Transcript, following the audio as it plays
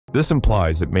This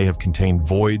implies it may have contained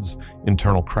voids,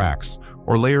 internal cracks,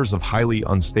 or layers of highly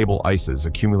unstable ices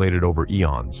accumulated over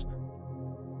eons.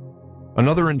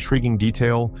 Another intriguing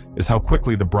detail is how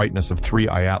quickly the brightness of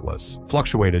 3I Atlas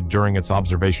fluctuated during its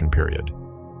observation period.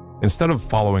 Instead of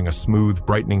following a smooth,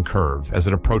 brightening curve as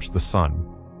it approached the sun,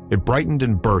 it brightened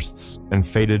in bursts and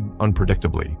faded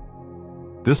unpredictably.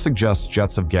 This suggests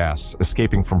jets of gas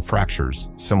escaping from fractures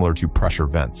similar to pressure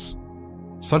vents.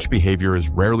 Such behavior is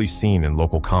rarely seen in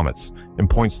local comets and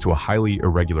points to a highly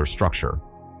irregular structure.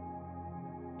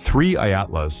 3I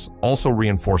Atlas also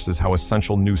reinforces how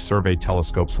essential new survey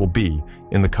telescopes will be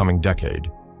in the coming decade.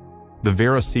 The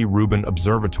Vera C. Rubin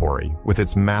Observatory, with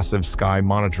its massive sky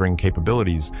monitoring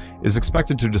capabilities, is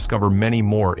expected to discover many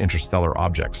more interstellar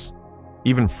objects.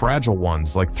 Even fragile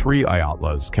ones like 3I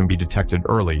Atlas can be detected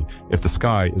early if the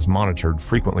sky is monitored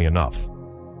frequently enough.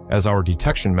 As our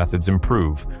detection methods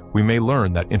improve, we may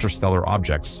learn that interstellar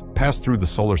objects pass through the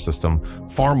solar system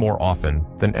far more often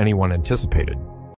than anyone anticipated.